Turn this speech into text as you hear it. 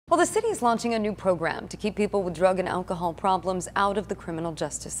Well, the city is launching a new program to keep people with drug and alcohol problems out of the criminal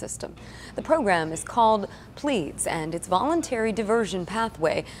justice system. The program is called PLEADS, and it's a voluntary diversion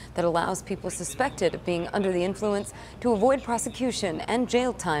pathway that allows people suspected of being under the influence to avoid prosecution and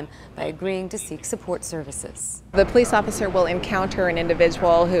jail time by agreeing to seek support services. The police officer will encounter an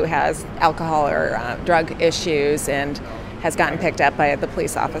individual who has alcohol or drug issues and has gotten picked up by the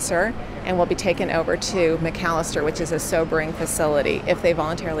police officer and will be taken over to McAllister, which is a sobering facility. If they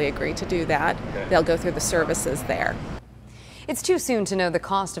voluntarily agree to do that, they'll go through the services there. It's too soon to know the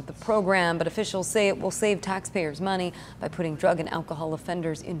cost of the program, but officials say it will save taxpayers money by putting drug and alcohol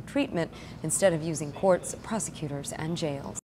offenders in treatment instead of using courts, prosecutors, and jails.